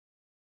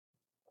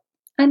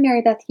I'm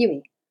Mary Beth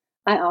Huey.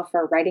 I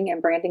offer writing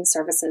and branding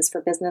services for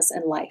business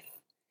and life.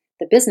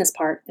 The business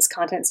part is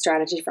content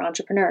strategy for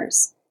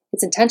entrepreneurs.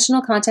 It's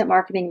intentional content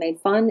marketing made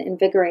fun,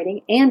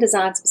 invigorating, and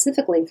designed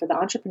specifically for the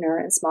entrepreneur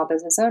and small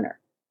business owner.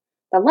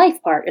 The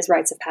life part is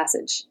rites of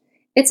passage.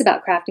 It's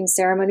about crafting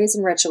ceremonies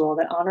and ritual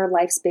that honor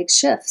life's big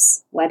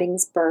shifts,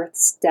 weddings,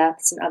 births,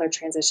 deaths, and other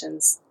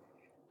transitions.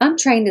 I'm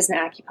trained as an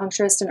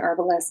acupuncturist and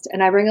herbalist,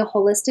 and I bring a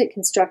holistic,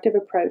 constructive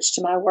approach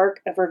to my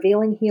work of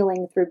revealing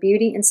healing through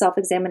beauty and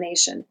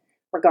self-examination,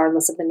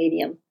 regardless of the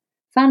medium.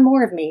 Find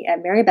more of me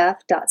at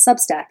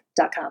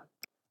marybeth.substack.com.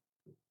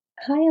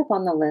 High up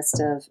on the list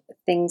of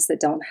things that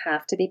don't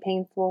have to be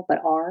painful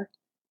but are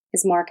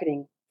is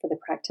marketing for the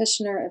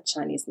practitioner of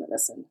Chinese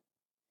medicine.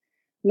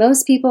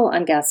 Most people,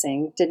 I'm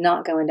guessing, did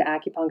not go into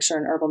acupuncture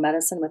and herbal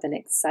medicine with an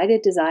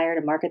excited desire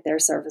to market their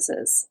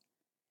services.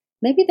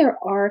 Maybe there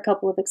are a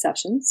couple of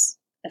exceptions,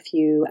 a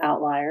few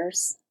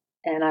outliers,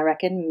 and I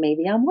reckon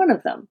maybe I'm one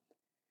of them.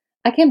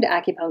 I came to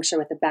acupuncture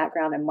with a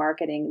background in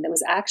marketing that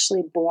was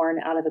actually born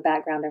out of a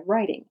background in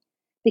writing,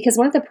 because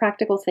one of the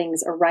practical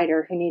things a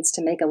writer who needs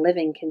to make a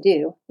living can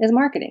do is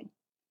marketing.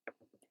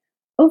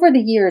 Over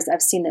the years,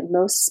 I've seen that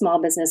most small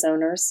business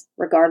owners,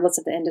 regardless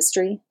of the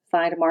industry,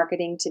 find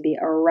marketing to be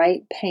a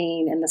right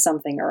pain in the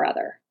something or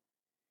other.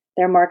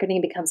 Their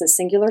marketing becomes a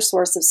singular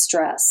source of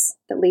stress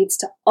that leads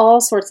to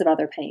all sorts of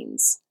other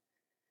pains.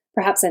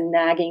 Perhaps a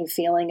nagging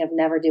feeling of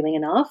never doing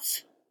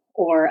enough,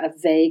 or a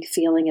vague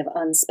feeling of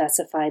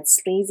unspecified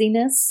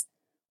sleaziness,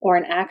 or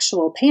an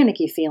actual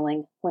panicky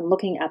feeling when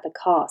looking at the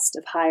cost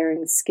of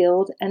hiring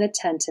skilled and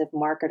attentive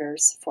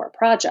marketers for a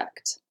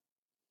project.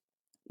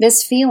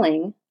 This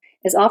feeling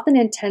is often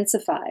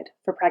intensified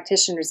for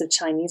practitioners of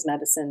Chinese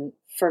medicine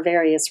for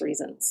various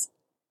reasons.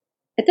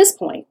 At this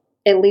point,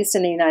 at least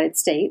in the United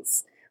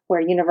States, where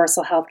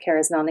universal health care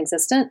is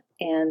non-existent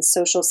and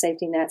social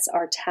safety nets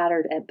are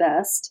tattered at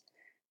best,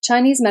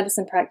 Chinese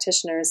medicine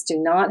practitioners do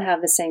not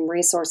have the same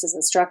resources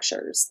and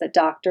structures that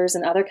doctors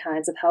and other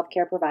kinds of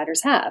healthcare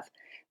providers have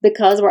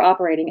because we're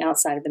operating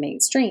outside of the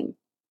mainstream.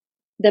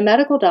 The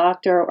medical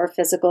doctor or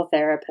physical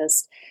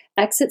therapist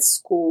exits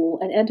school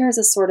and enters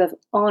a sort of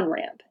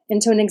on-ramp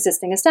into an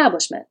existing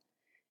establishment.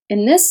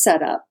 In this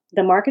setup,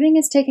 the marketing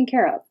is taken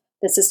care of,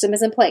 the system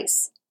is in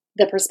place,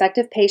 the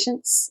prospective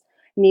patients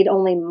need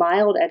only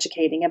mild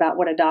educating about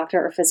what a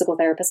doctor or physical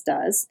therapist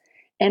does,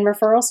 and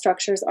referral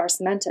structures are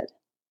cemented.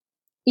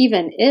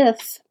 Even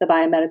if the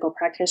biomedical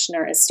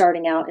practitioner is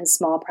starting out in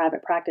small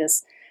private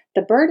practice,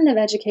 the burden of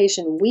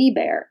education we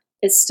bear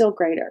is still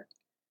greater.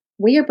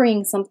 We are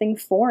bringing something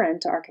foreign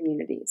to our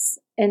communities.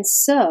 And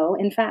so,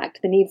 in fact,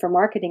 the need for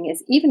marketing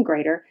is even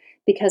greater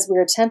because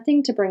we're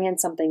attempting to bring in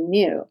something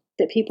new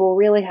that people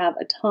really have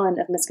a ton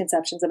of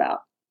misconceptions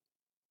about.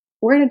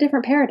 We're in a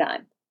different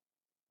paradigm.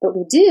 But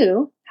we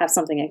do have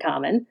something in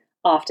common,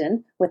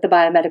 often, with the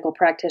biomedical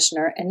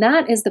practitioner, and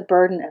that is the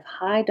burden of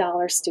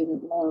high-dollar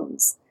student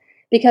loans.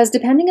 Because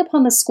depending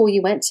upon the school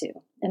you went to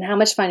and how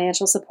much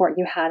financial support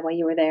you had while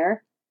you were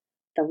there,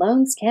 the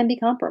loans can be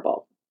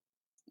comparable.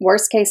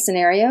 Worst case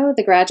scenario,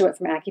 the graduate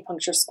from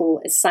acupuncture school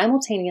is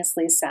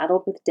simultaneously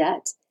saddled with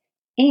debt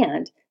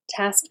and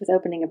tasked with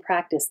opening a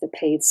practice that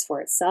pays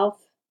for itself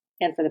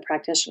and for the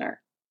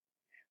practitioner.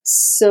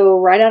 So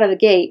right out of the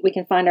gate, we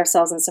can find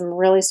ourselves in some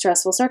really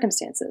stressful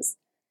circumstances.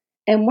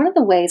 And one of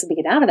the ways we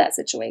get out of that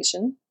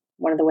situation,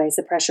 one of the ways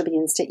the pressure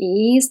begins to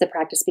ease, the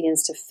practice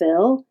begins to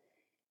fill,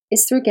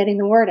 is through getting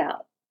the word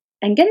out.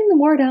 And getting the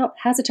word out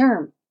has a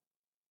term: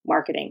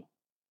 marketing.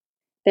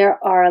 There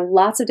are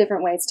lots of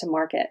different ways to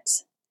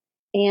market.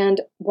 And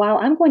while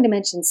I'm going to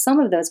mention some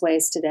of those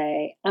ways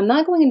today, I'm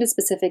not going into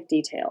specific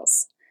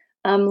details.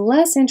 I'm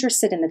less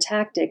interested in the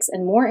tactics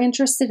and more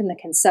interested in the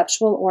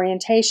conceptual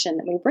orientation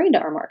that we bring to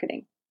our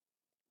marketing.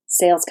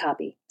 Sales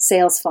copy,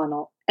 sales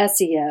funnel,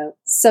 SEO,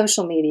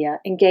 social media,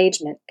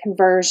 engagement,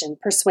 conversion,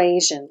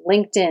 persuasion,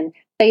 LinkedIn,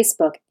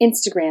 Facebook,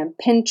 Instagram,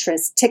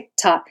 Pinterest,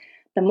 TikTok.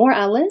 The more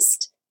I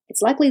list,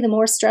 it's likely the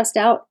more stressed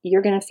out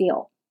you're going to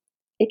feel.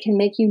 It can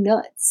make you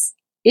nuts.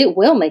 It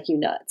will make you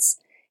nuts.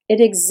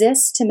 It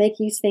exists to make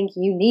you think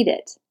you need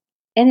it.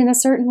 And in a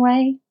certain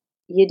way,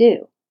 you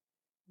do.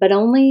 But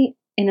only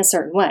in a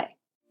certain way.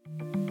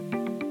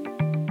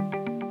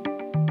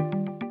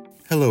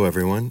 Hello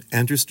everyone,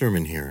 Andrew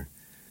Sturman here.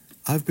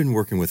 I've been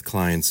working with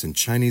clients in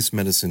Chinese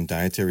medicine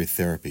dietary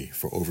therapy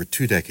for over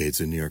 2 decades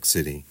in New York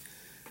City.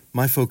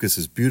 My focus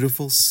is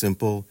beautiful,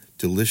 simple,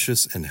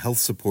 delicious, and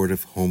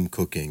health-supportive home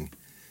cooking.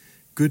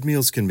 Good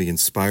meals can be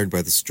inspired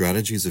by the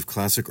strategies of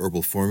classic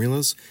herbal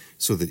formulas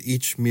so that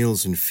each meal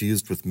is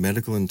infused with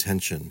medical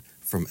intention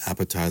from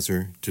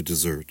appetizer to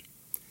dessert.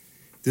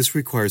 This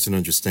requires an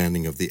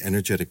understanding of the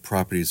energetic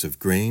properties of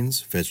grains,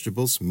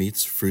 vegetables,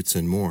 meats, fruits,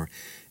 and more,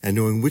 and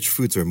knowing which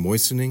foods are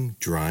moistening,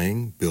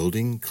 drying,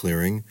 building,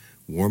 clearing,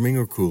 warming,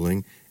 or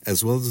cooling,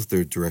 as well as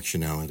their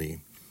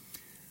directionality.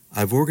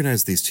 I've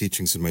organized these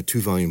teachings in my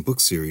 2-volume book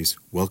series,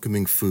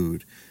 Welcoming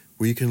Food,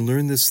 where you can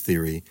learn this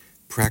theory,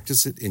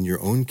 practice it in your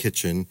own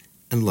kitchen,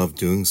 and love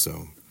doing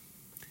so.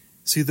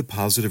 See the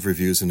positive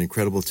reviews and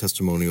incredible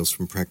testimonials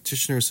from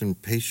practitioners and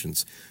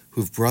patients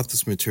who've brought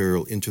this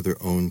material into their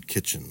own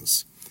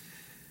kitchens.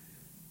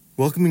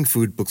 Welcoming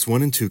Food Books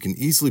 1 and 2 can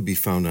easily be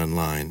found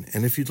online,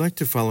 and if you'd like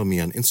to follow me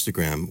on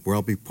Instagram, where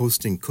I'll be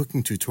posting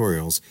cooking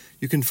tutorials,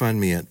 you can find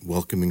me at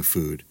Welcoming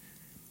Food.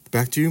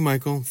 Back to you,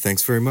 Michael.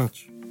 Thanks very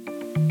much.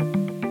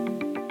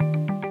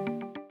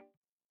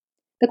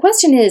 The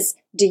question is,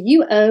 do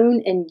you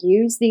own and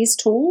use these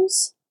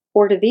tools,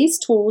 or do these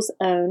tools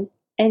own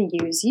and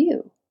use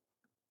you?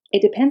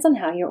 It depends on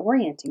how you're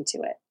orienting to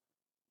it.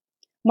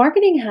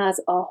 Marketing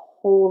has a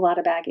whole lot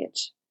of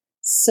baggage,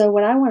 so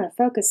what I want to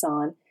focus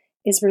on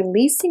is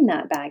releasing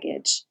that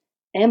baggage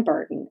and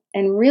burden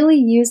and really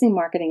using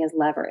marketing as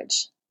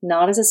leverage,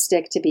 not as a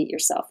stick to beat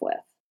yourself with.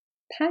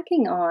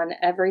 Packing on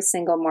every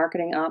single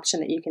marketing option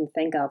that you can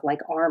think of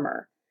like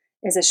armor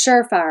is a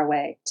surefire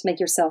way to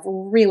make yourself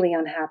really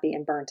unhappy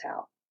and burnt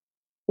out.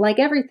 Like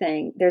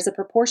everything, there's a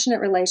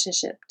proportionate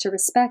relationship to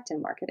respect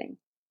in marketing.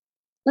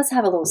 Let's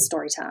have a little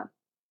story time.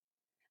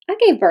 I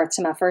gave birth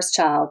to my first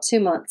child 2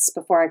 months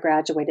before I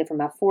graduated from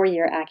my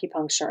 4-year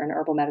acupuncture and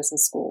herbal medicine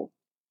school.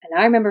 And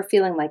I remember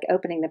feeling like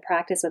opening the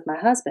practice with my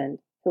husband,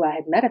 who I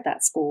had met at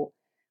that school,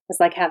 was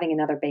like having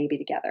another baby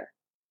together.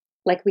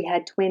 Like we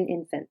had twin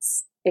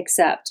infants,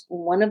 except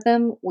one of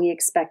them we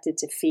expected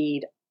to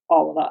feed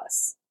all of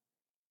us.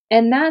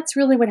 And that's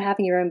really what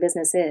having your own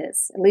business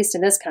is, at least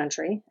in this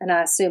country, and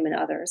I assume in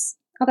others,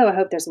 although I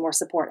hope there's more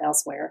support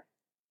elsewhere.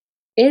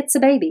 It's a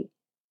baby.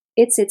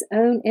 It's its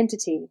own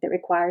entity that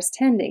requires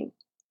tending,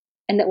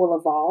 and that will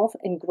evolve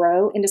and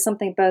grow into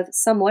something both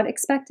somewhat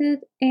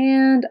expected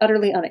and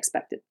utterly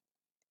unexpected.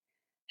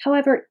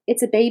 However,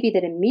 it's a baby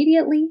that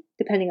immediately,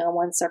 depending on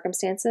one's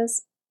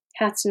circumstances,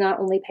 has to not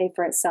only pay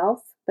for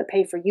itself, but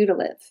pay for you to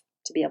live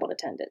to be able to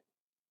tend it.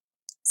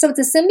 So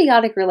it's a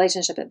symbiotic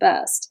relationship at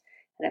best,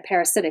 and a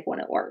parasitic one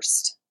at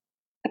worst.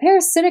 A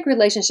parasitic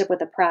relationship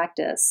with a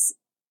practice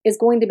is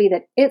going to be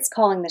that it's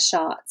calling the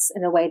shots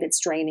in a way that's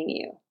draining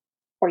you,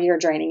 or you're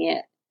draining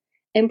it.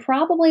 And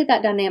probably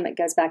that dynamic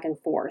goes back and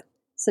forth.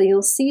 So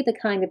you'll see the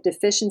kind of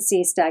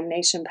deficiency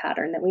stagnation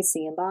pattern that we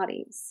see in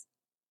bodies.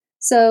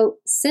 So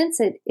since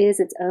it is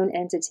its own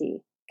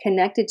entity,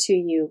 connected to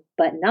you,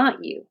 but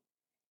not you,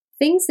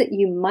 things that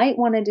you might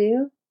want to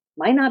do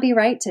might not be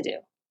right to do.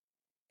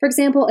 For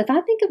example, if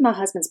I think of my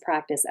husband's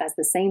practice as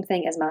the same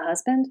thing as my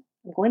husband,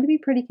 I'm going to be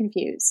pretty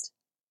confused.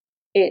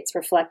 It's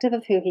reflective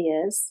of who he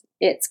is.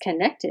 It's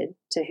connected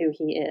to who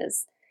he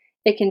is.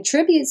 It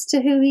contributes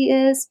to who he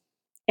is,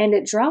 and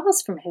it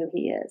draws from who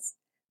he is.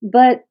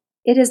 But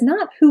it is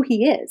not who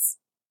he is.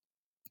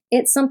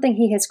 It's something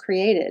he has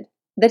created,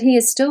 that he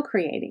is still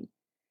creating.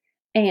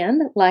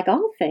 And like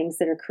all things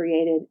that are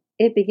created,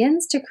 it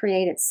begins to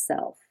create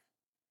itself.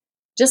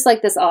 Just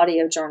like this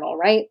audio journal,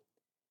 right?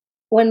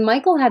 When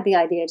Michael had the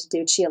idea to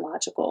do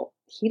Qiological,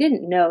 he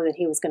didn't know that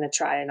he was going to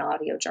try an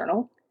audio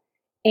journal.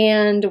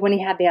 And when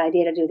he had the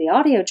idea to do the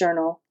audio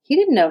journal, he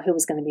didn't know who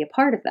was going to be a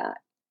part of that.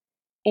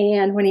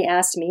 And when he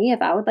asked me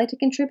if I would like to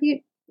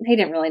contribute, he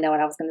didn't really know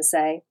what I was going to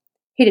say.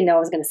 He didn't know I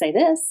was going to say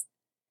this.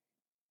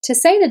 To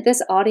say that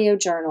this audio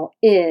journal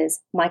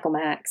is Michael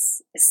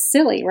Max is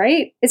silly,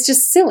 right? It's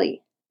just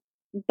silly.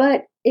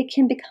 But it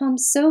can become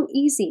so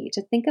easy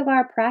to think of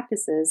our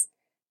practices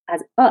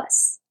as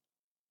us,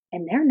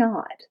 and they're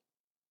not.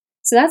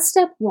 So that's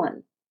step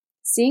one,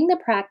 seeing the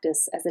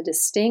practice as a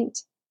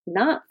distinct,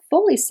 not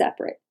fully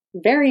separate,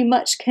 very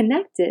much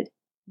connected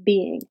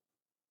being.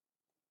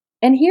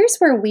 And here's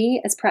where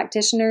we as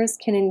practitioners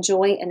can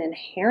enjoy an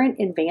inherent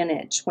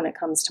advantage when it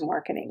comes to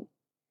marketing.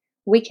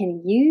 We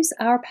can use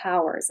our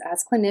powers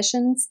as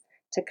clinicians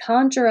to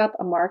conjure up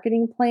a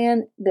marketing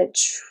plan that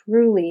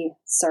truly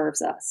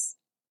serves us.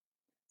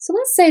 So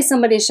let's say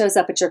somebody shows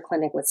up at your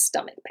clinic with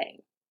stomach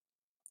pain.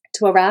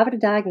 To arrive at a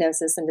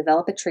diagnosis and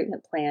develop a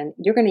treatment plan,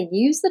 you're going to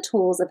use the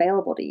tools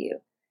available to you.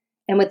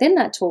 And within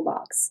that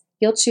toolbox,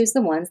 you'll choose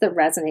the ones that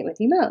resonate with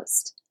you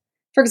most.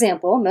 For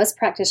example, most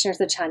practitioners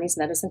of Chinese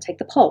medicine take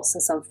the pulse in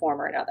some form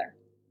or another.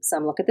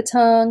 Some look at the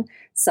tongue,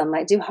 some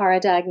might do Hara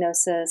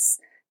diagnosis,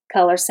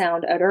 color,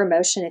 sound, odor,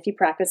 emotion if you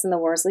practice in the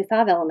Worsley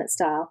 5-element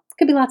style.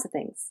 Could be lots of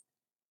things.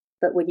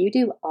 But would you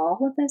do all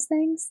of those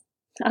things?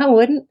 I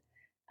wouldn't.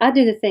 I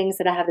do the things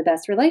that I have the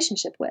best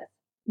relationship with,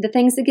 the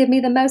things that give me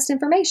the most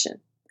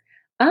information.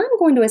 I'm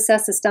going to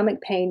assess the stomach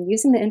pain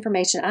using the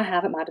information I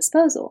have at my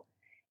disposal,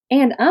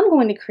 and I'm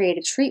going to create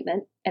a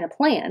treatment and a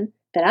plan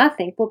that I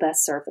think will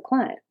best serve the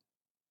client.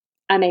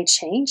 I may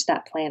change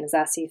that plan as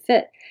I see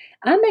fit.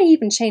 I may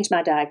even change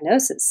my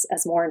diagnosis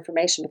as more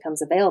information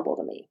becomes available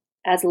to me,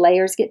 as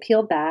layers get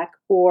peeled back,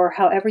 or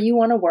however you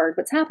want to word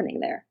what's happening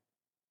there.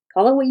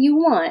 Call it what you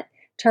want.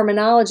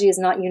 Terminology is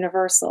not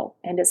universal,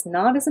 and it's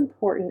not as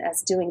important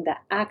as doing the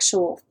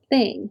actual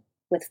thing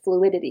with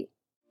fluidity.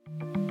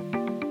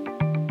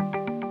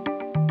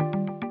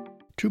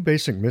 Two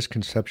basic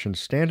misconceptions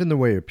stand in the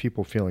way of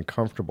people feeling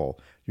comfortable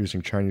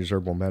using Chinese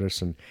herbal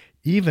medicine,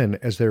 even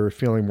as they are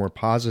feeling more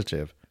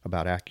positive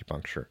about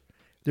acupuncture.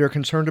 They are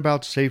concerned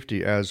about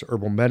safety, as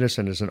herbal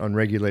medicine is an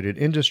unregulated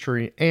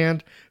industry,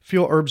 and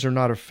feel herbs are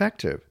not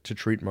effective to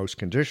treat most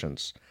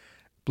conditions.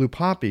 Blue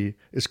Poppy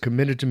is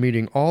committed to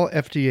meeting all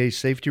FDA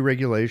safety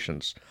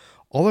regulations.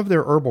 All of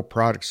their herbal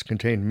products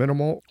contain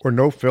minimal or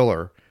no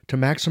filler to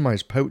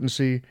maximize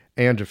potency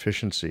and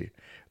efficiency.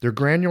 Their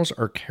granules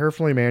are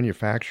carefully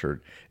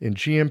manufactured in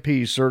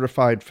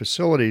GMP-certified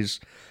facilities,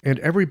 and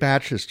every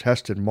batch is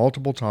tested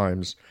multiple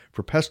times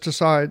for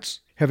pesticides,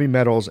 heavy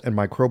metals, and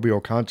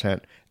microbial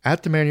content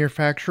at the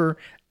manufacturer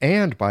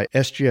and by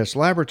SGS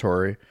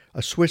Laboratory,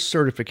 a Swiss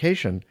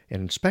certification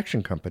and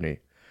inspection company.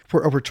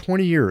 For over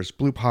 20 years,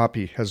 Blue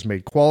Poppy has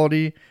made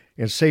quality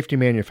and safety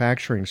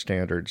manufacturing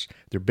standards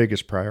their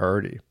biggest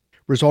priority,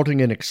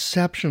 resulting in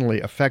exceptionally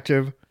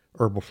effective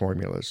herbal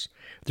formulas.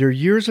 Their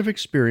years of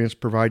experience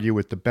provide you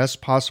with the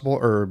best possible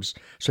herbs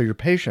so your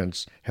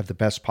patients have the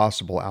best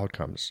possible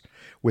outcomes.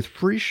 With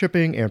free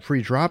shipping and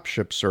free drop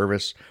ship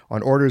service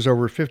on orders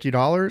over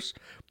 $50,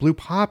 Blue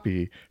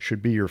Poppy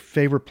should be your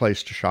favorite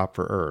place to shop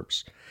for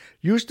herbs.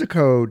 Use the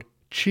code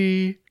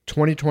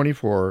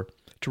CHI2024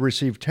 to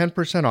receive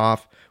 10%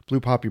 off Blue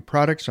Poppy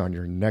products on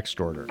your next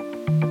order.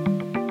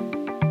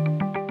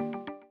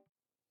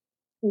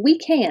 We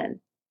can,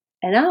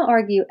 and I'll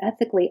argue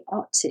ethically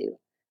ought to,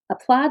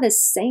 apply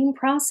this same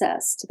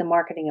process to the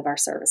marketing of our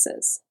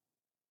services.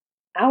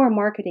 Our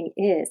marketing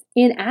is,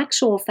 in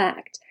actual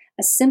fact,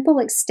 a simple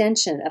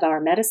extension of our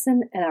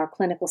medicine and our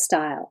clinical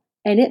style,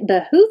 and it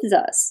behooves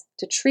us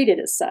to treat it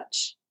as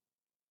such.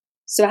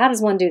 So how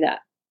does one do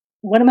that?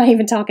 What am I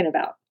even talking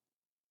about?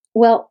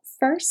 Well,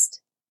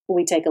 first,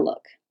 we take a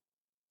look.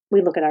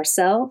 We look at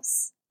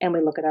ourselves and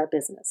we look at our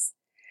business,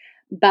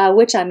 by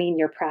which I mean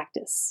your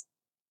practice.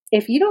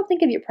 If you don't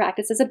think of your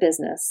practice as a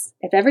business,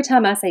 if every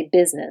time I say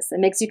business,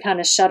 it makes you kind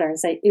of shudder and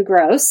say, ew,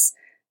 gross,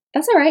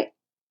 that's all right.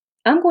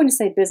 I'm going to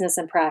say business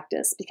and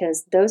practice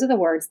because those are the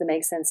words that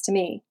make sense to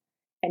me.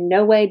 And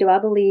no way do I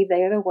believe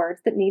they are the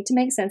words that need to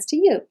make sense to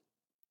you.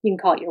 You can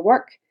call it your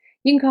work.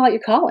 You can call it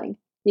your calling.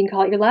 You can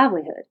call it your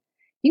livelihood.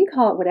 You can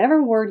call it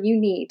whatever word you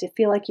need to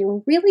feel like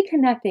you're really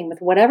connecting with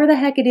whatever the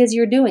heck it is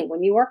you're doing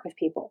when you work with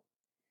people.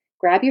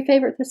 Grab your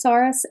favorite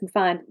thesaurus and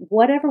find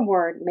whatever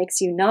word makes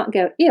you not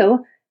go,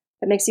 ew,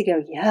 but makes you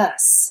go,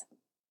 yes.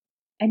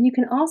 And you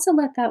can also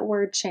let that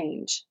word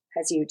change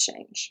as you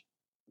change.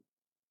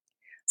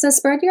 So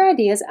spread your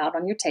ideas out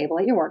on your table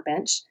at your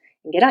workbench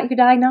and get out your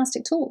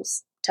diagnostic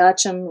tools.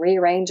 Touch them,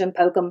 rearrange them,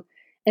 poke them,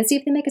 and see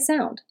if they make a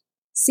sound.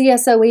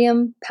 CSOE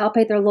them,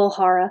 palpate their little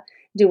hara,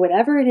 do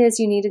whatever it is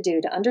you need to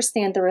do to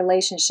understand the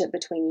relationship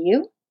between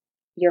you,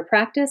 your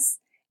practice,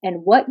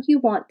 and what you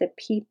want the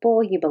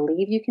people you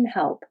believe you can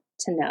help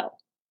to know.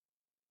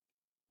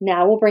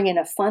 Now we'll bring in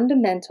a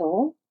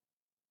fundamental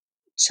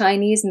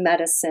Chinese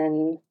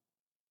medicine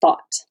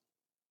thought,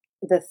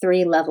 the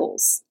 3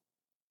 levels.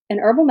 In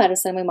herbal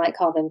medicine, we might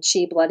call them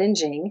qi, blood, and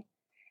jing.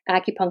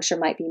 Acupuncture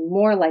might be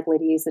more likely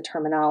to use the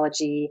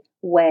terminology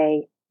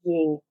wei,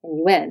 yin, and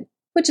yuan,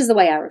 which is the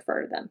way I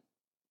refer to them.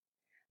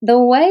 The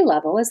wei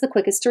level is the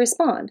quickest to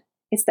respond.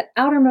 It's the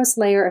outermost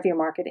layer of your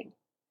marketing.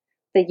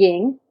 The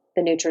yin,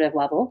 the nutritive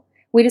level,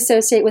 we'd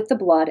associate with the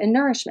blood and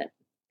nourishment.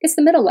 It's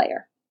the middle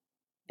layer.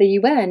 The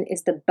yuan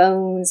is the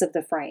bones of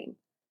the frame.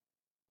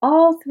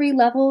 All 3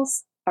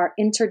 levels are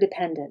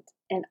interdependent,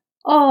 and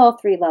all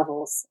 3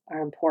 levels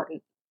are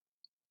important.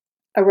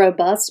 A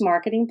robust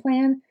marketing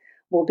plan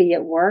will be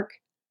at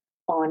work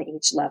on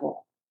each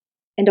level.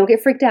 And don't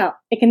get freaked out.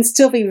 It can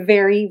still be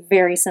very,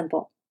 very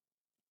simple.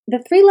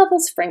 The 3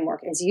 levels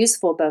framework is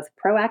useful both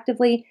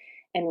proactively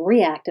and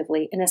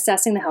reactively in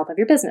assessing the health of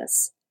your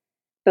business,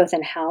 both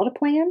in how to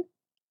plan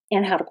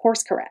and how to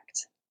course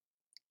correct.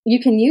 You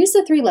can use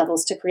the 3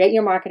 levels to create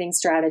your marketing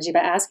strategy by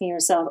asking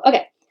yourself,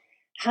 okay,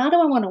 how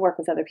do I want to work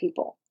with other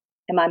people?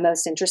 Am I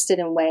most interested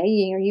in wei,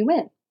 yin, or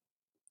yuan?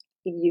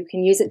 You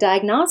can use it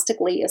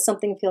diagnostically if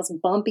something feels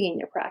bumpy in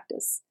your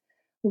practice,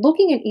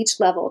 looking at each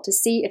level to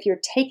see if you're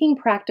taking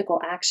practical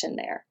action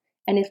there,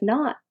 and if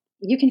not,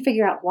 you can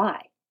figure out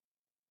why.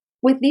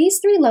 With these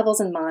 3 levels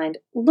in mind,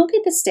 look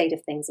at the state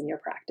of things in your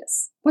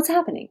practice. What's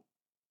happening?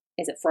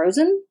 Is it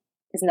frozen?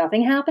 Is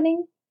nothing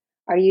happening?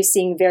 Are you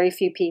seeing very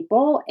few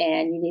people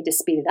and you need to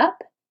speed it up?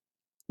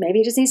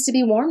 Maybe it just needs to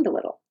be warmed a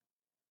little.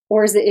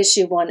 Or is the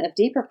issue one of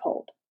deeper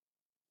cold?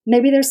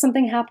 Maybe there's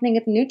something happening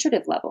at the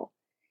nutritive level.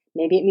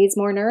 Maybe it needs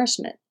more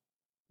nourishment.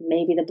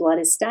 Maybe the blood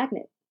is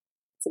stagnant.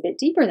 It's a bit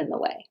deeper than the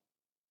wei.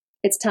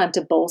 It's time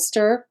to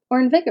bolster or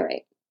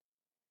invigorate.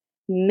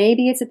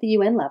 Maybe it's at the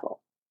yuan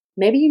level.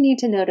 Maybe you need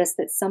to notice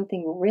that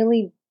something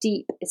really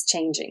deep is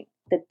changing,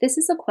 that this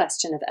is a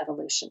question of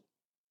evolution.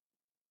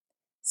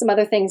 Some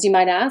other things you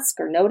might ask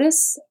or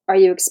notice: are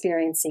you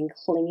experiencing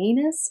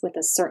clinginess with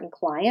a certain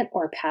client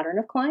or a pattern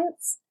of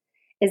clients?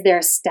 Is there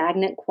a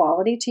stagnant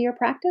quality to your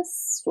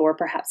practice, or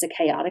perhaps a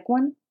chaotic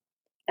one?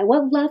 At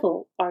what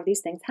level are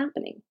these things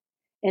happening?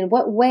 In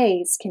what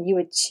ways can you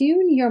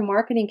attune your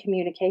marketing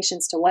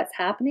communications to what's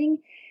happening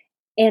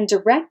and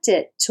direct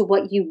it to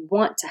what you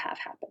want to have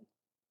happen?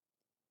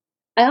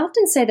 I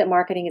often say that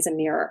marketing is a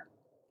mirror.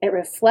 It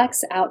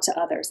reflects out to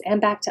others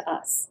and back to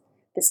us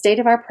the state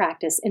of our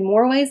practice in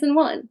more ways than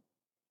one.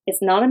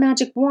 It's not a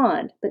magic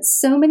wand, but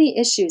so many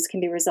issues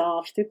can be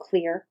resolved through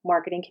clear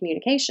marketing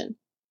communication.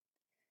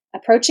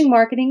 Approaching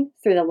marketing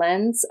through the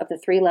lens of the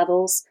 3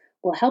 levels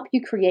will help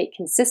you create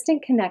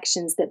consistent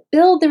connections that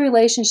build the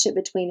relationship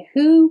between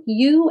who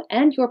you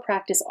and your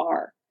practice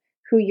are,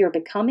 who you're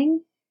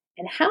becoming,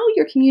 and how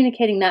you're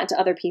communicating that to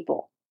other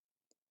people.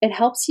 It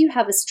helps you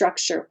have a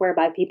structure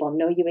whereby people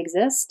know you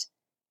exist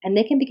and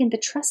they can begin to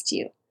trust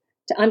you,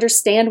 to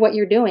understand what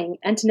you're doing,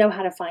 and to know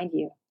how to find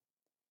you.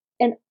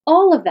 And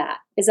all of that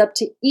is up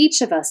to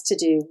each of us to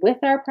do with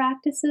our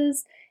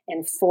practices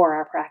and for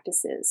our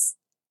practices.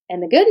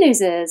 And the good news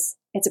is,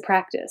 it's a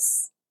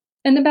practice.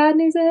 And the bad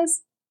news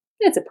is,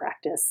 it's a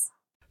practice.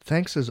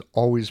 Thanks as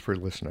always for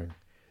listening.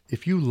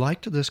 If you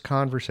liked this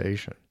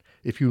conversation,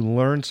 if you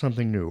learned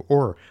something new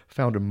or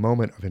found a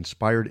moment of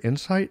inspired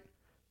insight,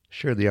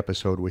 share the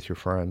episode with your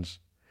friends.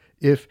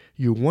 If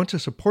you want to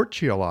support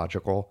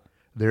Qiological,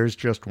 there's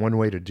just one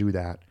way to do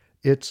that.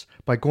 It's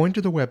by going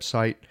to the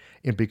website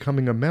and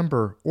becoming a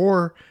member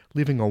or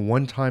leaving a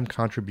one-time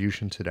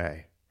contribution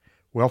today.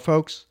 Well,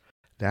 folks,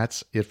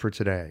 that's it for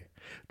today.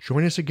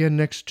 Join us again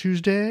next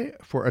Tuesday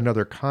for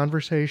another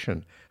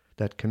conversation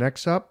that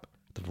connects up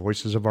the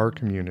voices of our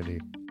community.